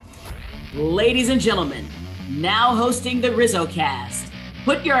Ladies and gentlemen, now hosting the Rizzo Cast,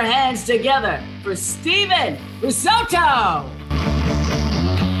 put your hands together for Steven Risotto!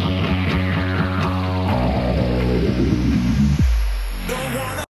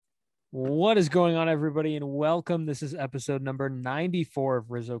 What is going on, everybody, and welcome. This is episode number 94 of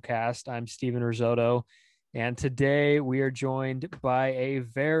RizzoCast. I'm Steven Risotto, and today we are joined by a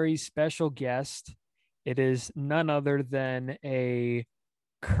very special guest. It is none other than a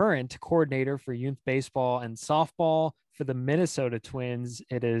current coordinator for youth baseball and softball for the Minnesota Twins.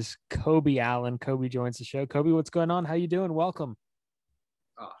 It is Kobe Allen. Kobe joins the show. Kobe, what's going on? How you doing? Welcome.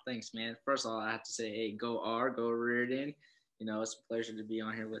 Oh, thanks, man. First of all, I have to say, hey, go Reardon. You know, it's a pleasure to be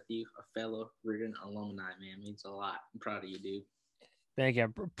on here with you, a fellow Reardon alumni, man. It means a lot. I'm proud of you, dude. Thank you.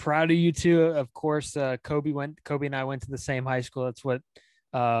 I'm proud of you too. Of course, Kobe and I went to the same high school. That's what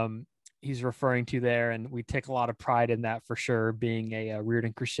he's referring to there, and we take a lot of pride in that for sure. Being a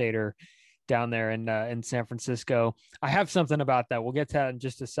Reardon Crusader down there in San Francisco. I have something about that. We'll get to that in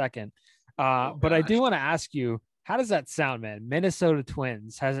just a second. But I do want to ask you, how does that sound, man? Minnesota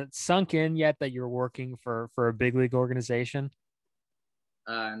Twins. Has it sunk in yet that you're working for a big league organization?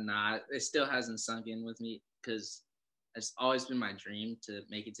 Nah, it still hasn't sunk in with me because it's always been my dream to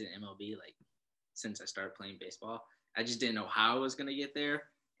make it to the MLB, like, since I started playing baseball. I just didn't know how I was going to get there.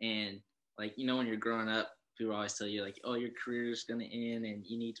 And, like, you know, when you're growing up, people always tell you, like, oh, your career is going to end and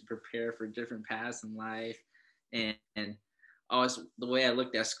you need to prepare for different paths in life. And always the way I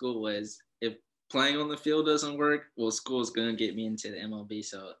looked at school was, if playing on the field doesn't work, well, school is going to get me into the MLB.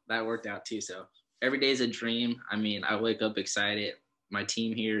 So that worked out too. So every day is a dream. I mean, I wake up excited. My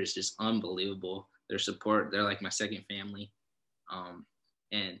team here is just unbelievable. Their support, they're like my second family.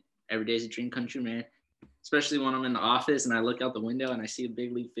 And every day is a dream come true, man. Especially when I'm in the office and I look out the window and I see a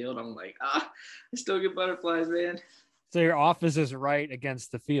big league field, I'm like, I still get butterflies, man. So your office is right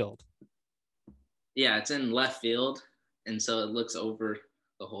against the field. Yeah, it's in left field. And so it looks over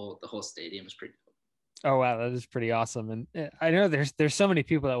the whole stadium. Is pretty cool. Oh, wow. That is pretty awesome. And I know there's so many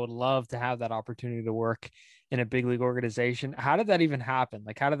people that would love to have that opportunity to work in a big league organization. How did that even happen?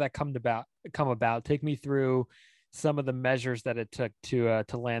 Like, how did that come about? Take me through some of the measures that it took to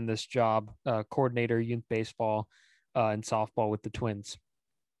land this job, coordinator, youth baseball, and softball with the Twins.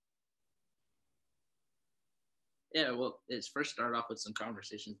 Yeah, well, it's first started off with some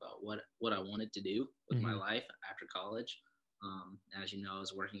conversations about what I wanted to do with my life after college. As you know, I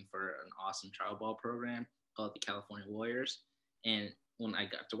was working for an awesome travel ball program called the California Warriors. And when I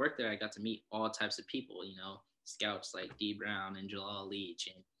got to work there, I got to meet all types of people, you know, scouts like D. Brown and Jalal Leach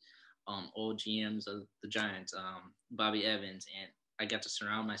and old GMs of the Giants, Bobby Evans. And I got to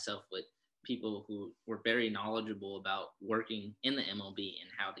surround myself with people who were very knowledgeable about working in the MLB and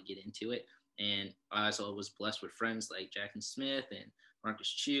how to get into it. And I also was blessed with friends like Jackson Smith and Marcus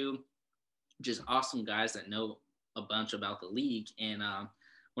Chu, just awesome guys that know a bunch about the league. And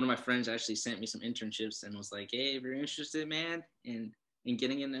one of my friends actually sent me some internships and was like, hey, if you're interested, man, in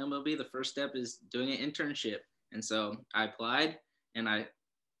getting in the MLB, the first step is doing an internship. And so I applied, and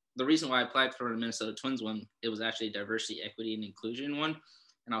the reason why I applied for the Minnesota Twins one, it was actually a diversity, equity, and inclusion one.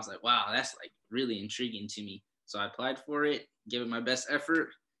 And I was like, wow, that's like really intriguing to me. So I applied for it, gave it my best effort,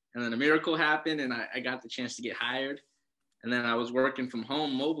 and then a miracle happened, and I got the chance to get hired. And then I was working from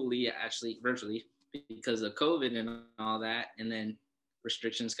home mobily, actually virtually, because of COVID and all that. And then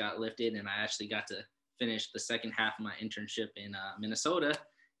restrictions got lifted, and I actually got to finish the second half of my internship in Minnesota.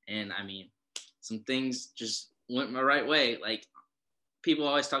 And I mean, some things just went my right way. Like, people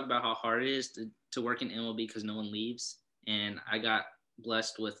always talk about how hard it is to work in MLB because no one leaves. And I got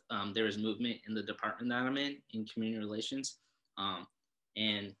blessed with, there was movement in the department that I'm in community relations.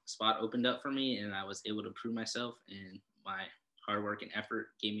 And a spot opened up for me, and I was able to prove myself, and my hard work and effort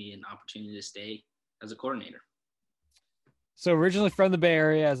gave me an opportunity to stay as a coordinator. So originally from the Bay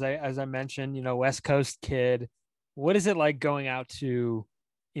Area, as I mentioned, you know, West Coast kid. What is it like going out to,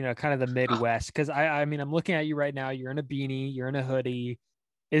 you know, kind of the Midwest? Because I mean, I'm looking at you right now. You're in a beanie, you're in a hoodie.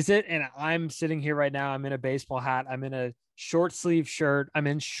 Is it? And I'm sitting here right now. I'm in a baseball hat. I'm in a short sleeve shirt. I'm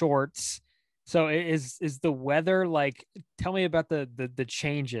in shorts. So is the weather like? Tell me about the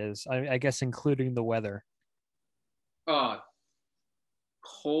changes. I guess including the weather. Oh,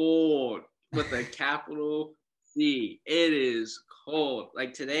 cold with a capital C. It is cold.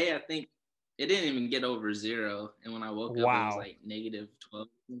 Like today, I think it didn't even get over 0. And when I woke up, it was like -12,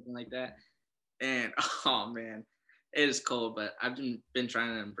 something like that. And oh man, it is cold, but I've been trying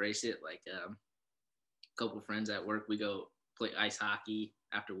to embrace it. Like a couple of friends at work, we go play ice hockey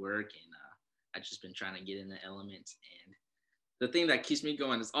after work, and I've just been trying to get in the elements. And the thing that keeps me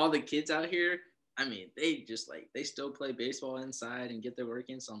going is all the kids out here. I mean, they just like they still play baseball inside and get their work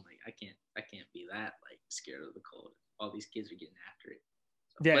in. So I'm like, I can't be that like scared of the cold. All these kids are getting after it.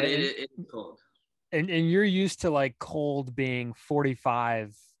 So, Yeah, but it's cold. and you're used to like cold being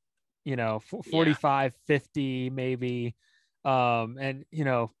 45, 45, 50 maybe. And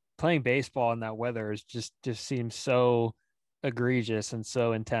playing baseball in that weather is just seems so egregious and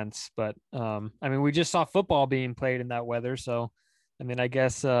so intense. But I mean, we just saw football being played in that weather, so I mean, I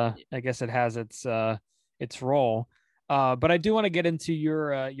guess it has its role. But I do want to get into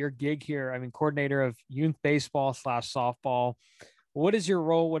your gig here. I mean, coordinator of youth baseball / softball. What is your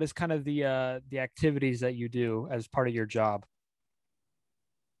role? What is kind of the activities that you do as part of your job?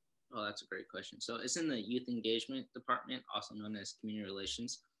 Oh, that's a great question. So it's in the youth engagement department, also known as community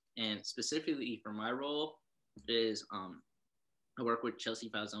relations. And specifically for my role is I work with Chelsea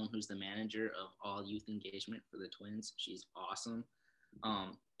Falzone, who's the manager of all youth engagement for the Twins. She's awesome.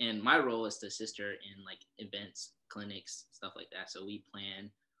 And my role is to assist her in like events, clinics, stuff like that. So we plan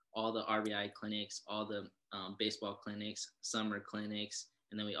all the RBI clinics, all the baseball clinics, summer clinics,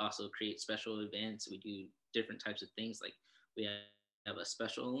 and then we also create special events. We do different types of things. Like we have a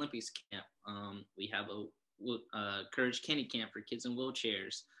Special Olympics camp. We have a Courage Candy Camp for kids in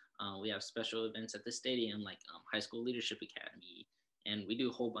wheelchairs. We have special events at the stadium, like High School Leadership Academy, and we do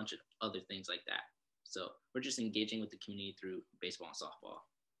a whole bunch of other things like that. So we're just engaging with the community through baseball and softball,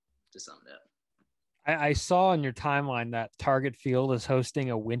 to sum it up. I saw on your timeline that Target Field is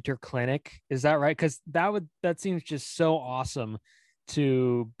hosting a winter clinic. Is that right? Because that seems just so awesome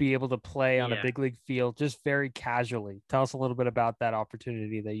to be able to play on a big league field just very casually. Tell us a little bit about that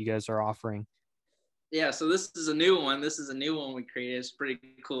opportunity that you guys are offering. Yeah, so this is a new one. This is a new one we created. It's pretty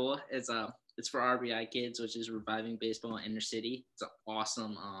cool. It's for RBI kids, which is reviving baseball in inner city. It's an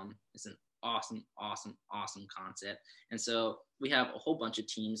awesome concept. And so we have a whole bunch of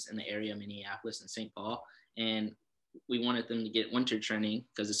teams in the area, Minneapolis and St. Paul, and we wanted them to get winter training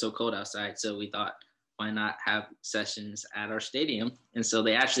because it's so cold outside. So we thought, why not have sessions at our stadium? And so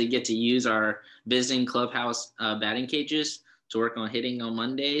they actually get to use our visiting clubhouse batting cages to work on hitting on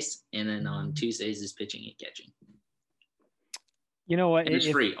Mondays, and then on Tuesdays is pitching and catching. You know what? And it's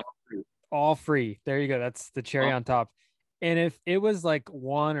free. All free. There you go. That's the cherry on top. And if it was like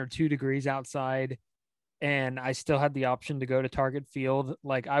 1 or 2 degrees outside and I still had the option to go to Target Field,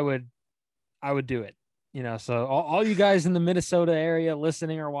 like I would do it, so all you guys in the Minnesota area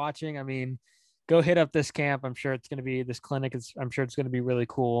listening or watching, I mean, go hit up this camp. I'm sure it's going to be this clinic. I'm sure it's going to be really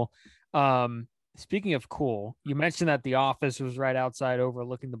cool. Speaking of cool, you mentioned that the office was right outside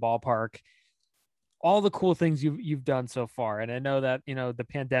overlooking the ballpark. All the cool things you've done so far. And I know that, the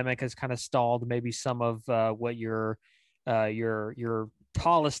pandemic has kind of stalled maybe some of what your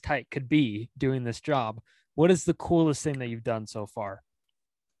tallest height could be doing this job. What is the coolest thing that you've done so far?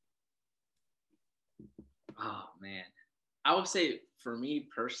 Oh man, I would say for me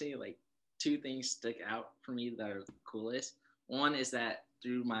personally, like 2 things stick out for me that are the coolest. One is that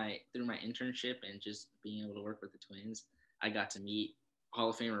through my internship and just being able to work with the Twins, I got to meet Hall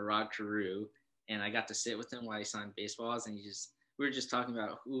of Famer Rod Carew, and I got to sit with him while he signed baseballs, and we were just talking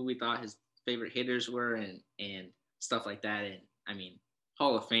about who we thought his favorite hitters were and stuff like that. And I mean,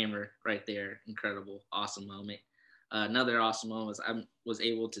 Hall of Famer right there, incredible, awesome moment. Another awesome moment was I was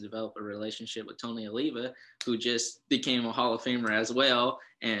able to develop a relationship with Tony Oliva, who just became a Hall of Famer as well.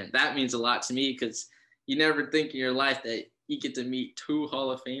 And that means a lot to me because you never think in your life that you get to meet 2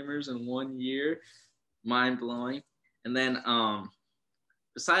 Hall of Famers in 1 year. Mind blowing. And then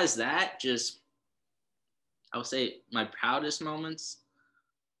besides that, just I would say my proudest moments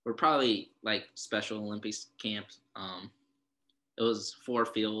were probably like Special Olympics camps. It was 4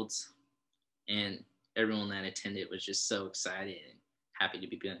 fields, and everyone that attended was just so excited and happy to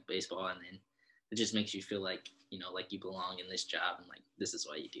be playing baseball. And then it just makes you feel like, like you belong in this job and like this is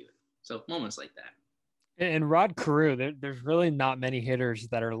why you do it. So moments like that. And Rod Carew, there's really not many hitters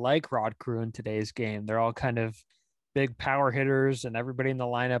that are like Rod Carew in today's game. They're all kind of big power hitters, and everybody in the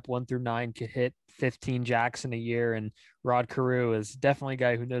lineup 1 through 9 could hit 15 jacks in a year. And Rod Carew is definitely a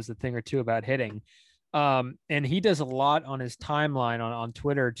guy who knows a thing or two about hitting. And he does a lot on his timeline on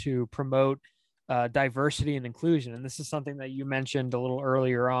Twitter to promote diversity and inclusion. And this is something that you mentioned a little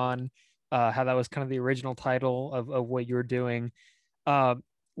earlier on, how that was kind of the original title of what you're doing.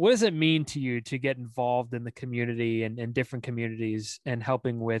 What does it mean to you to get involved in the community and different communities and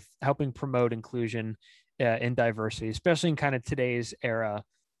helping promote inclusion and diversity, especially in kind of today's era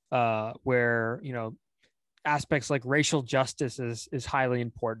where, aspects like racial justice is highly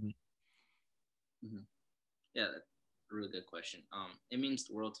important? Mm-hmm. Yeah, that's a really good question. It means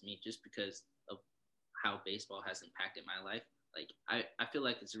the world to me just because of how baseball has impacted my life. Like I feel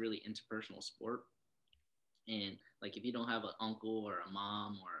like it's a really interpersonal sport, and like if you don't have an uncle or a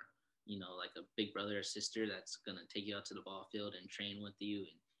mom or like a big brother or sister that's gonna take you out to the ball field and train with you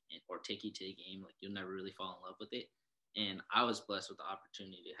and or take you to the game, like you'll never really fall in love with it. And I was blessed with the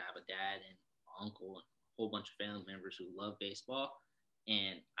opportunity to have a dad and uncle and a whole bunch of family members who love baseball,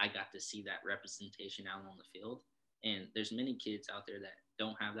 and I got to see that representation out on the field. And there's many kids out there that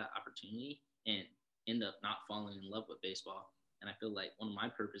don't have that opportunity and end up not falling in love with baseball. And I feel like one of my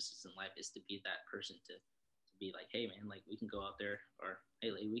purposes in life is to be that person to be like, hey man, like we can go out there, or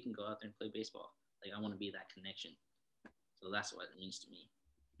hey lady, we can go out there and play baseball. Like I want to be that connection. So that's what it means to me.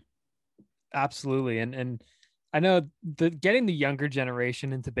 Absolutely. And I know getting the younger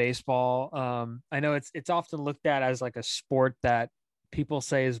generation into baseball, I know it's often looked at as like a sport that people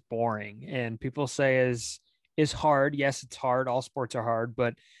say is boring and people say is hard. Yes, it's hard. All sports are hard,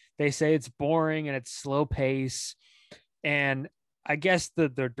 but they say it's boring and it's slow pace. And I guess the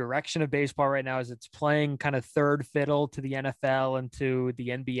direction of baseball right now is it's playing kind of third fiddle to the NFL and to the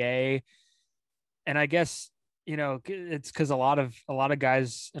NBA. And I guess it's because a lot of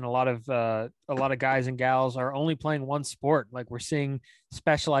guys and a lot of guys and gals are only playing one sport. Like we're seeing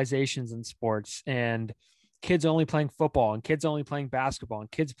specializations in sports, and kids only playing football, and kids only playing basketball,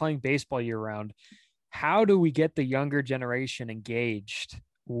 and kids playing baseball year round. How do we get the younger generation engaged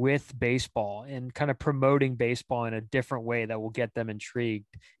with baseball and kind of promoting baseball in a different way that will get them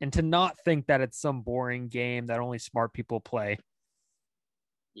intrigued and to not think that it's some boring game that only smart people play?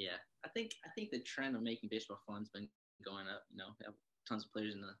 Yeah, I think the trend of making baseball fun's been going up. We have tons of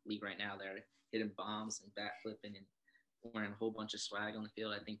players in the league right now that are hitting bombs and bat flipping and wearing a whole bunch of swag on the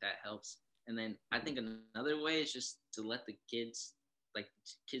field. I think that helps. And then I think another way is just to let the kids, like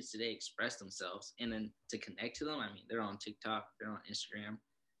kids today, express themselves, and then to connect to them. I mean, they're on TikTok, they're on Instagram,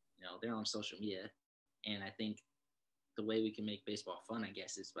 they're on social media. And I think the way we can make baseball fun, I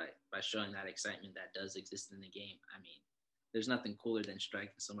guess, is by showing that excitement that does exist in the game. I mean, there's nothing cooler than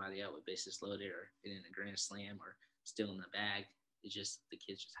striking somebody out with bases loaded or hitting a grand slam or stealing the bag. It's just the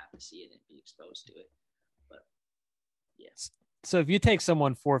kids just have to see it and be exposed to it. But yes. So if you take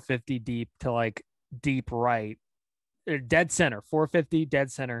someone 450 deep to like deep right, or dead center, 450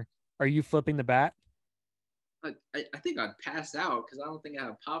 dead center, are you flipping the bat? I think I'd pass out because I don't think I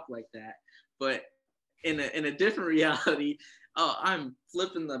have pop like that. But in a different reality, I'm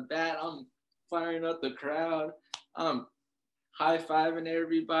flipping the bat. I'm firing up the crowd. I'm high-fiving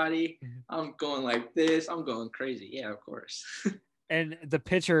everybody. I'm going like this. I'm going crazy. Yeah, of course. And the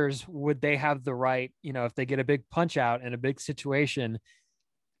pitchers, would they have the right, if they get a big punch out in a big situation,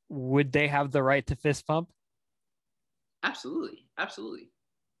 would they have the right to fist pump? Absolutely.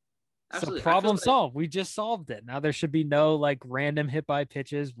 So problem solved. We just solved it. Now there should be no like random hit by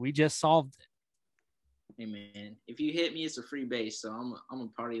pitches. We just solved it. Hey man, if you hit me, it's a free base. So I'm a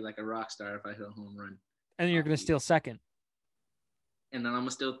party like a rock star if I hit a home run. And then you're going to steal second. And then I'm going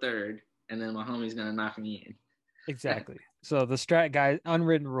to steal third. And then my homie's going to knock me in. Exactly. So the strat guys,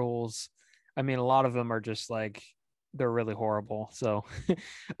 unwritten rules. I mean, a lot of them are just like, they're really horrible. So,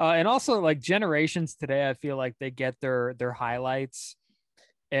 and also like generations today, I feel like they get their highlights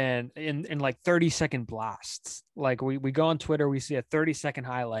and in like 30-second blasts. Like we go on Twitter, we see a 30-second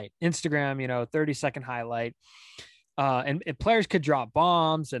highlight, Instagram, 30-second highlight. And players could drop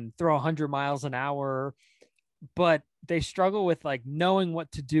bombs and throw 100 miles an hour, but they struggle with like knowing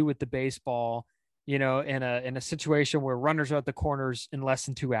what to do with the baseball, in a situation where runners are at the corners in less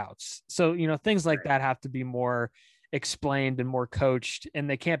than 2 outs. So, things like that have to be more explained and more coached, and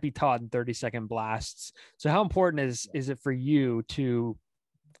they can't be taught in 30-second blasts. So how important is it for you to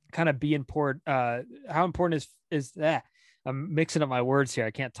kind of be important? How important is that? I'm mixing up my words here.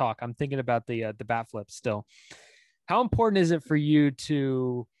 I can't talk. I'm thinking about the bat flip still. How important is it for you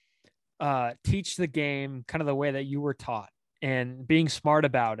to teach the game kind of the way that you were taught and being smart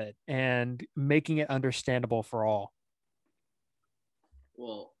about it and making it understandable for all?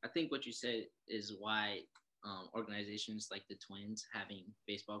 Well, I think what you said is why organizations like the Twins having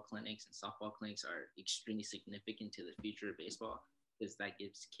baseball clinics and softball clinics are extremely significant to the future of baseball, because that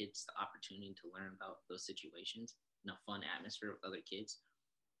gives kids the opportunity to learn about those situations in a fun atmosphere with other kids.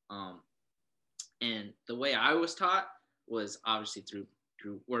 And the way I was taught was obviously through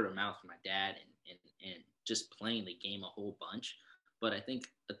word of mouth from my dad and just playing the game a whole bunch. But I think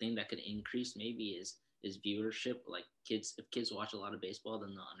the thing that could increase maybe is viewership. Like if kids watch a lot of baseball, then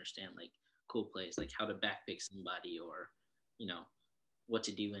they'll understand like cool plays, like how to back pick somebody, or what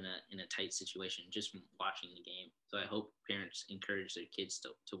to do in a tight situation just from watching the game. So I hope parents encourage their kids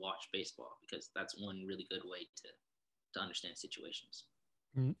to watch baseball, because that's one really good way to understand situations.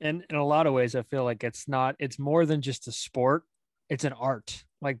 And in a lot of ways, I feel like it's more than just a sport. it's an art.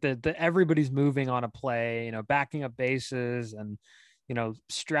 Like the everybody's moving on a play, backing up bases and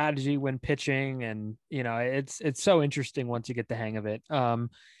strategy when pitching, and it's so interesting once you get the hang of it.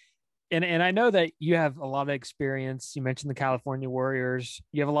 And I know that you have a lot of experience. You mentioned the California Warriors.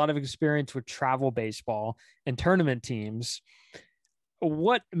 You have a lot of experience with travel baseball and tournament teams.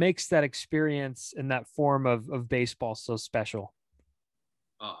 What makes that experience in that form of baseball so special?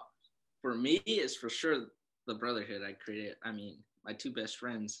 For me, it's for sure the brotherhood I created. I mean, my two best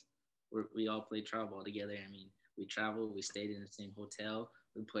friends, we all played travel ball together. I mean, we traveled, we stayed in the same hotel,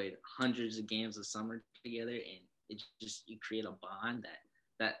 we played hundreds of games of summer together, and it just, you create a bond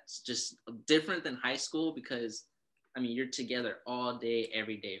that's just different than high school, because I mean, you're together all day,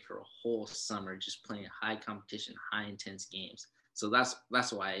 every day for a whole summer, just playing high competition, high intense games. So that's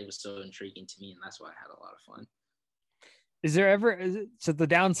why it was so intriguing to me, and that's why I had a lot of fun. So the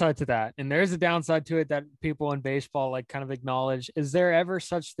downside to that, and there's a downside to it that people in baseball like kind of acknowledge, is there ever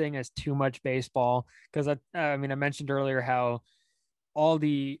such thing as too much baseball? Because I mean, I mentioned earlier how all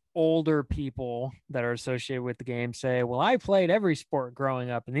the older people that are associated with the game say, well, I played every sport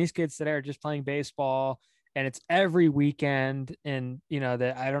growing up, and these kids today are just playing baseball and it's every weekend. And,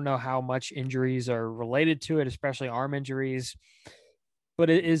 that I don't know how much injuries are related to it, especially arm injuries.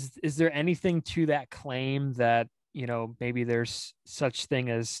 But is there anything to that claim that, maybe there's such thing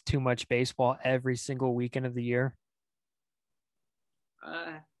as too much baseball every single weekend of the year?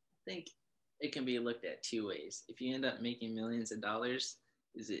 I think it can be looked at two ways. If you end up making millions of dollars,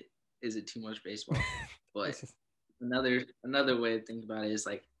 is it too much baseball? But another way to think about it is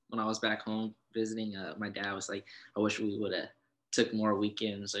like when I was back home visiting, my dad was like, I wish we would have took more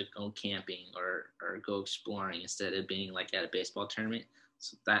weekends, like go camping or go exploring instead of being like at a baseball tournament.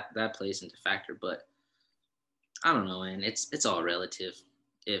 So that plays into factor. But I don't know, man. It's all relative.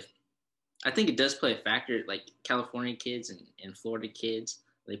 If I think it does play a factor, like California kids and Florida kids,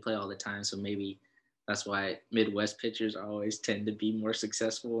 they play all the time. So maybe that's why Midwest pitchers always tend to be more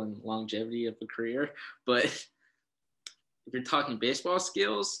successful and longevity of a career. But if you're talking baseball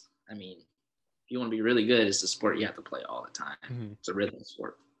skills, I mean, if you want to be really good, it's a sport you have to play all the time. Mm-hmm. It's a rhythm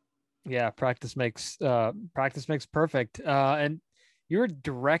sport. Yeah, practice makes perfect. And you're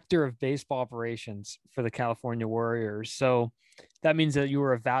director of baseball operations for the California Warriors. So that means that you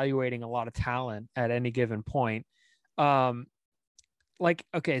were evaluating a lot of talent at any given point. Okay,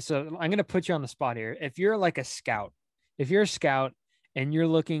 so I'm going to put you on the spot here. If you're a scout and you're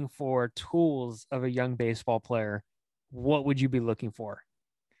looking for tools of a young baseball player, what would you be looking for?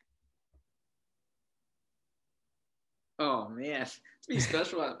 Oh man, to be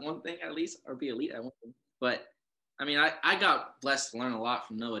special at one thing at least, or be elite at one thing. But I mean, I got blessed to learn a lot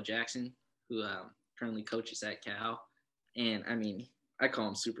from Noah Jackson, who currently coaches at Cal. And I mean, I call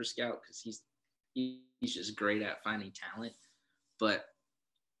him Super Scout because he's just great at finding talent. But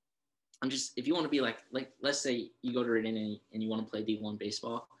if you want to be like let's say you go to Reading and you want to play D1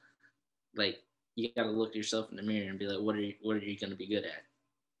 baseball, like you got to look at yourself in the mirror and be like, what are you going to be good at?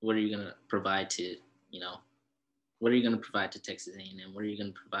 What are you going to provide to, what are you going to provide to Texas A&M? What are you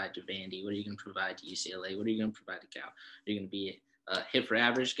going to provide to Vandy? What are you going to provide to UCLA? What are you going to provide to Cal? Are you going to be a hit for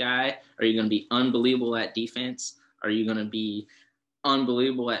average guy? Are you going to be unbelievable at defense? Are you going to be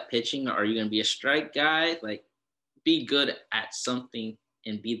unbelievable at pitching? Or are you going to be a strike guy? Like, be good at something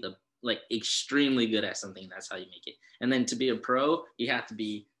and be extremely good at something. That's how you make it. And then to be a pro, you have to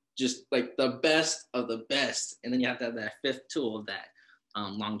be just like the best of the best. And then you have to have that fifth tool of that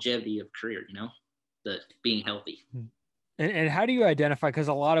longevity of career, the being healthy. And how do you identify? Because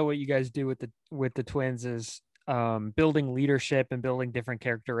a lot of what you guys do with the Twins is building leadership and building different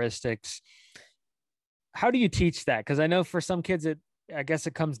characteristics. How do you teach that? Because I know for some kids, I guess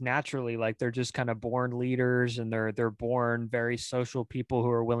it comes naturally, like they're just kind of born leaders and they're born very social people who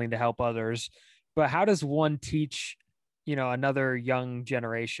are willing to help others. But how does one teach, another young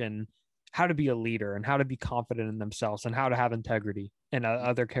generation how to be a leader and how to be confident in themselves and how to have integrity and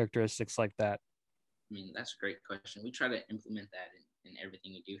other characteristics like that? I mean, that's a great question. We try to implement that in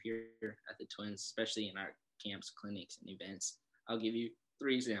everything we do here at the Twins, especially in our camps, clinics, and events. I'll give you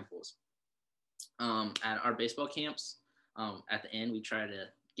 3 examples. At our baseball camps, at the end, we try to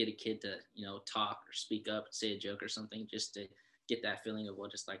get a kid to, talk or speak up, say a joke or something, just to get that feeling of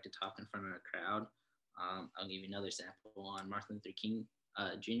what it's like to talk in front of a crowd. I'll give you another example. On Martin Luther King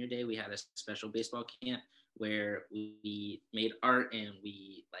Jr. Day, we had a special baseball camp where we made art and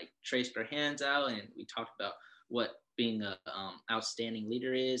we traced our hands out and we talked about what being a outstanding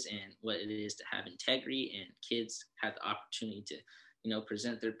leader is and what it is to have integrity, and kids had the opportunity to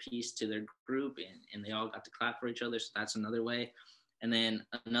present their piece to their group and they all got to clap for each other. So that's another way. And then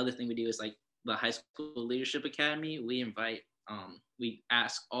another thing we do is the High School Leadership Academy. We invite We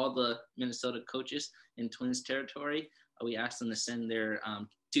ask all the Minnesota coaches in Twins territory. We ask them to send their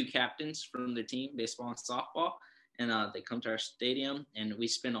 2 captains from their team, baseball and softball, and they come to our stadium, and we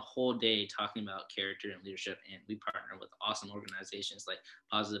spend a whole day talking about character and leadership. And we partner with awesome organizations like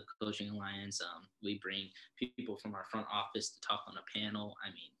Positive Coaching Alliance. We bring people from our front office to talk on a panel. I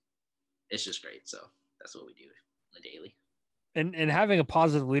mean, it's just great. So that's what we do on the daily. And having a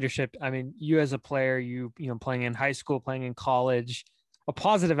positive leadership, I mean, you as a player, you know, playing in high school, playing in college, a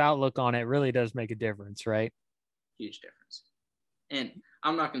positive outlook on it really does make a difference, right? Huge difference. And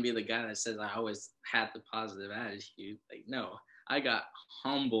I'm not going to be the guy that says I always had the positive attitude. Like, no, I got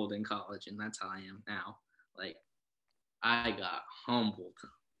humbled in college, and that's how I am now. Like, I got humbled.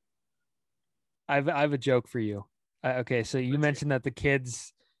 I have a joke for you. Okay, so you mentioned that the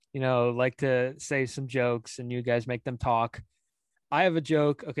kids, you know, like to say some jokes and you guys make them talk. I have a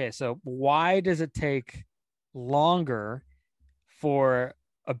joke. Okay, so why does it take longer for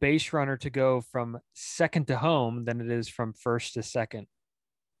a base runner to go from second to home than it is from first to second?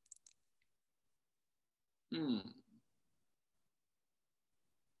 It's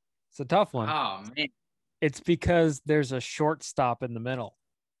a tough one. Oh, man. It's because there's a shortstop in the middle.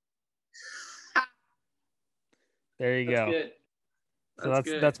 There you go. Good. So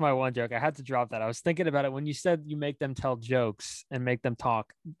that's my one joke. I had to drop that. I was thinking about it when you said you make them tell jokes and make them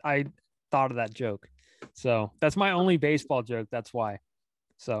talk. I thought of that joke. So that's my only baseball joke. That's why.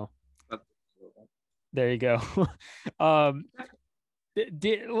 So there you go.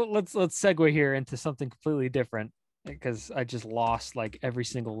 Let's segue here into something completely different, because I just lost like every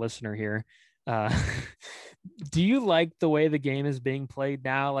single listener here. Do you like the way the game is being played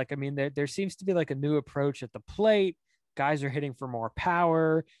now? Like, I mean, there seems to be like a new approach at the plate. Guys are hitting for more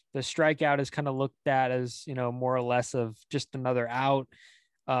power. The strikeout is kind of looked at as, you know, more or less of just another out.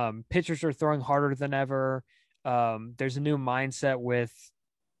 Pitchers are throwing harder than ever. There's a new mindset with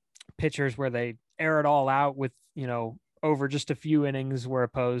pitchers where they air it all out with, you know, over just a few innings, where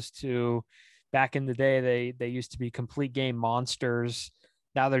opposed to back in the day, they used to be complete game monsters.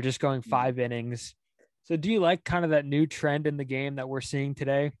 Now they're just going 5 innings. So do you like kind of that new trend in the game that we're seeing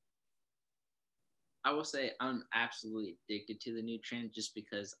today? I will say I'm absolutely addicted to the new trend, just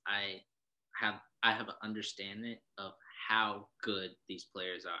because I have an understanding of how good these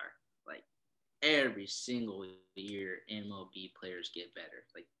players are. Like, every single year, MLB players get better.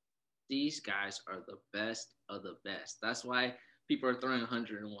 Like, these guys are the best of the best. That's why people are throwing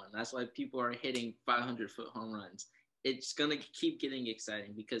 101. That's why people are hitting 500-foot home runs. It's going to keep getting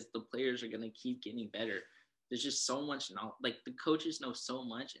exciting because the players are going to keep getting better. There's just so much knowledge. Like, the coaches know so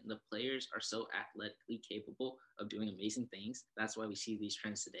much, and the players are so athletically capable of doing amazing things. That's why we see these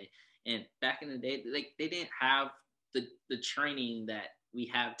trends today. And back in the day, like, they didn't have the training that we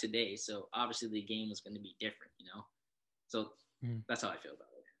have today. So obviously the game was going to be different, you know? So that's how I feel about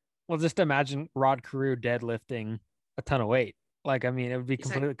it. Well, just imagine Rod Carew deadlifting a ton of weight. Like, I mean, it would be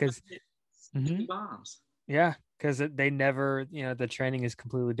completely because bombs. Yeah, because they never, you know, the training is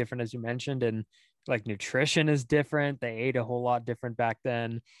completely different, as you mentioned, and like nutrition is different. They ate a whole lot different back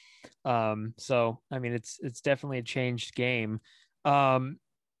then. So I mean, it's definitely a changed game. Are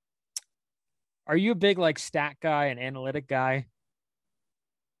you a big like stat guy and analytic guy?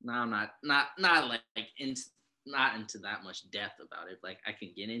 No, I'm not like not into that much depth about it. Like, I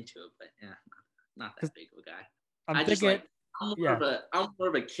can get into it, but yeah, not that big of a guy. I'm more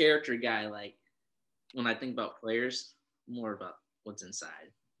of a character guy. Like, when I think about players, more about what's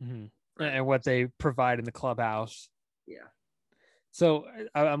inside. Mm-hmm. Right. And what they provide in the clubhouse. Yeah. So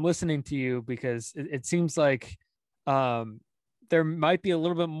I'm listening to you because it seems like there might be a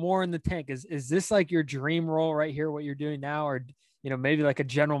little bit more in the tank. Is this like your dream role right here, what you're doing now? Or, you know, maybe like a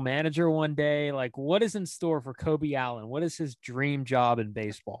general manager one day? Like, what is in store for Kobe Allen? What is his dream job in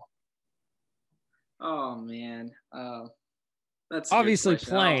baseball? Oh, man. That's obviously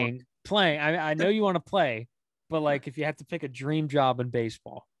playing. I know you want to play, but like, if you have to pick a dream job in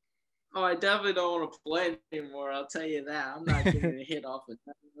baseball. Oh, I definitely don't want to play anymore. I'll tell you that. I'm not getting a hit off of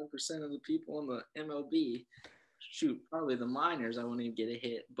 91% of the people in the MLB. Shoot, probably the minors, I won't even get a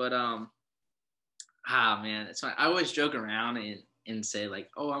hit. But man, it's fine. I always joke around and say like,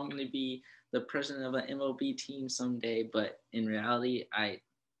 oh, I'm gonna be the president of an MLB team someday. But in reality, I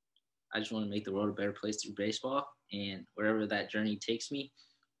just want to make the world a better place through baseball, and wherever that journey takes me,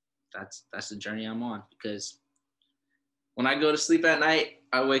 that's the journey I'm on. Because when I go to sleep at night,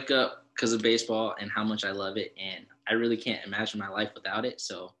 I wake up because of baseball and how much I love it, and I really can't imagine my life without it.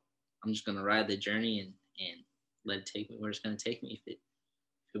 So I'm just gonna ride the journey and let it take me where it's gonna take me. If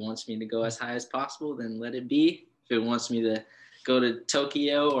it wants me to go as high as possible, then let it be. If it wants me to go to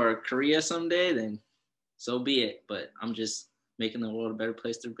Tokyo or Korea someday, then so be it. But I'm just making the world a better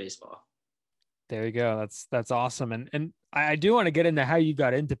place through baseball. There you go. That's awesome. And I do want to get into how you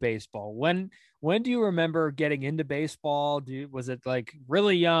got into baseball. When do you remember getting into baseball? Was it like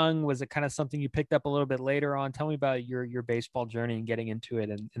really young? Was it kind of something you picked up a little bit later on? Tell me about your baseball journey and getting into it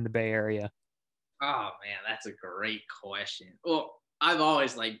in the Bay Area. Oh man, that's a great question. Well, I've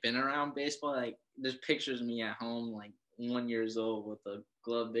always like been around baseball. Like there's pictures of me at home, like 1 year old with a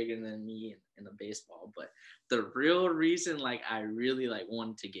glove bigger than me and a baseball. But the real reason like I really like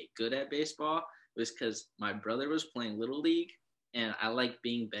wanted to get good at baseball was because my brother was playing Little League and I like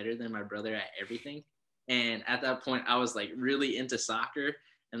being better than my brother at everything. And at that point I was like really into soccer.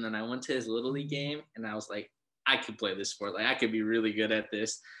 And then I went to his Little League game and I was like, I could play this sport. Like I could be really good at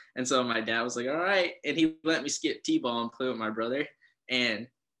this. And so my dad was like, all right. And he let me skip T-ball and play with my brother. And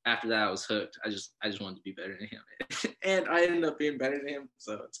after that, I was hooked. I just wanted to be better than him. And I ended up being better than him.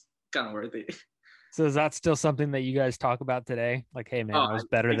 So it's kind of worth it. So is that still something that you guys talk about today? Like, hey man, I was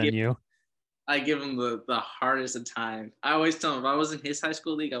better than you. I give him the hardest of time. I always tell him if I was in his high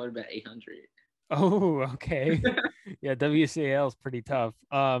school league, I would have been 800. Oh, okay. Yeah, WCAL is pretty tough.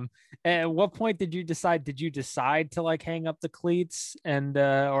 And at what point did you decide to like hang up the cleats and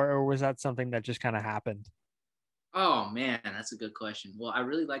or was that something that just kind of happened? Oh man, that's a good question. Well, I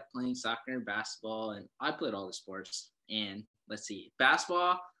really like playing soccer and basketball, and I played all the sports. And let's see,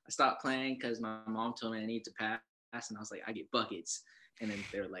 basketball, I stopped playing because my mom told me I need to pass, and I was like, I get buckets. And then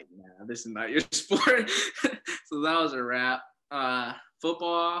they were like, nah, this is not your sport. So that was a wrap.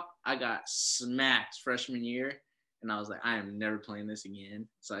 Football, I got smacked freshman year, and I was like, I am never playing this again.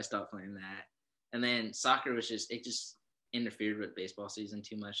 So I stopped playing that. And then soccer was just interfered with baseball season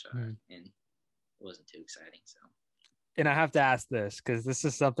too much, and it wasn't too exciting. So. And I have to ask this because this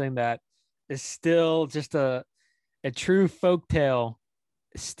is something that is still just a true folktale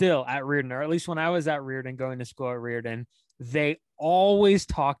still at Reardon, or at least when I was at Reardon, going to school at Reardon, they always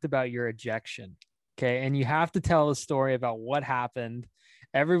talked about your ejection. Okay. And you have to tell a story about what happened.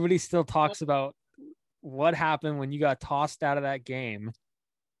 Everybody still talks about what happened when you got tossed out of that game.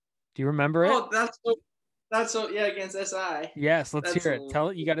 Do you remember it? Oh, that's so yeah, against SI. Yes, let's hear it.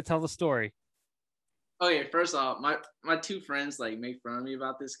 You got to tell the story. Okay, first off, my two friends like make fun of me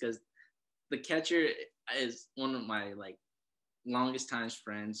about this because the catcher is one of my like longest times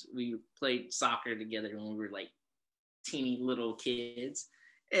friends. We played soccer together when we were like teeny little kids,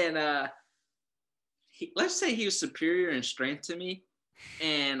 and let's say he was superior in strength to me,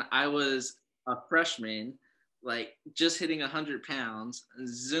 and I was a freshman, like just hitting 100 pounds,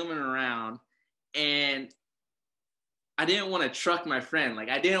 zooming around, and I didn't want to truck my friend. Like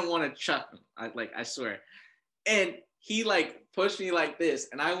I didn't want to chuck him. I swear. And he like pushed me like this,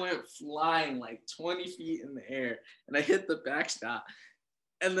 and I went flying like 20 feet in the air, and I hit the backstop.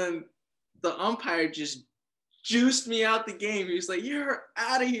 And then the umpire just juiced me out the game. He was like, "You're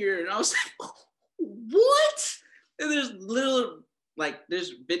out of here," and I was like, "What?" And there's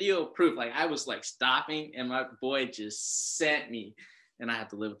video proof. Like I was like stopping, and my boy just sent me. And I have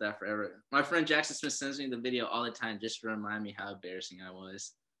to live with that forever. My friend Jackson Smith sends me the video all the time just to remind me how embarrassing I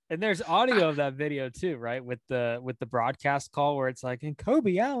was. And there's audio of that video too, right? With the broadcast call where it's like, and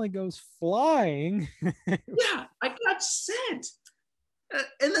Kobe Allen goes flying. Yeah, I got sent.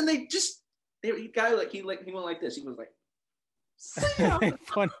 And then he went like this. He was like,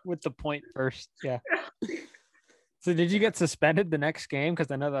 with the point first. Yeah. So did you get suspended the next game? Because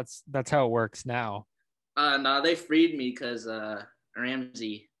I know that's how it works now. No, they freed me because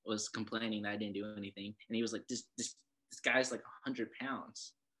Ramsey was complaining that I didn't do anything, and he was like, "This guy's like 100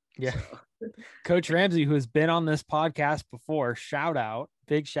 pounds." Yeah, so. Coach Ramsey, who has been on this podcast before,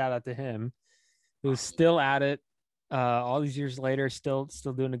 big shout out to him, who's still at it all these years later, still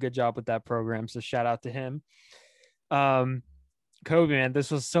doing a good job with that program. So shout out to him. Kobe, man,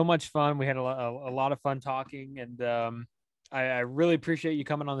 this was so much fun. We had a lot of fun talking, and I really appreciate you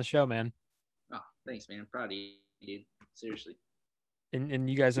coming on the show, man. Oh, thanks, man. I'm proud of you, dude. Seriously. And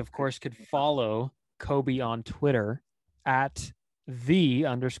you guys, of course, could follow Kobe on Twitter at _Kobe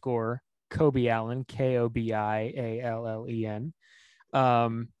Allen, KOBIALLEN.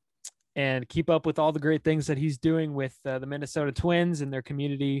 And keep up with all the great things that he's doing with the Minnesota Twins and their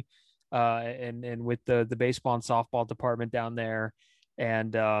community, and with the baseball and softball department down there.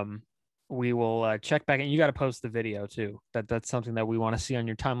 And we will check back. And you got to post the video too. That's something that we want to see on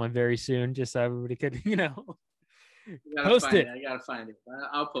your timeline very soon, just so everybody could, post it. I gotta find it.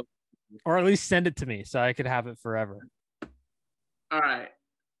 I'll post it. Or at least send it to me so I could have it forever. All right.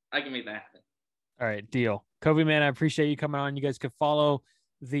 I can make that happen. All right, deal. Kobe, man, I appreciate you coming on. You guys could follow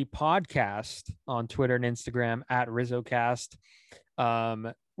the podcast on Twitter and Instagram at RizzoCast.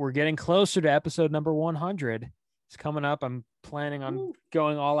 We're getting closer to episode number 100. is coming up. I'm planning on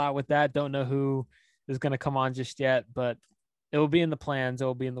going all out with that. Don't know who is going to come on just yet, but it will be in the plans. It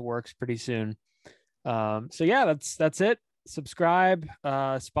will be in the works pretty soon. So yeah, that's it. Subscribe,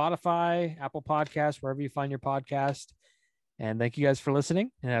 Spotify, Apple Podcasts, wherever you find your podcast. And thank you guys for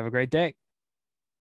listening, and have a great day.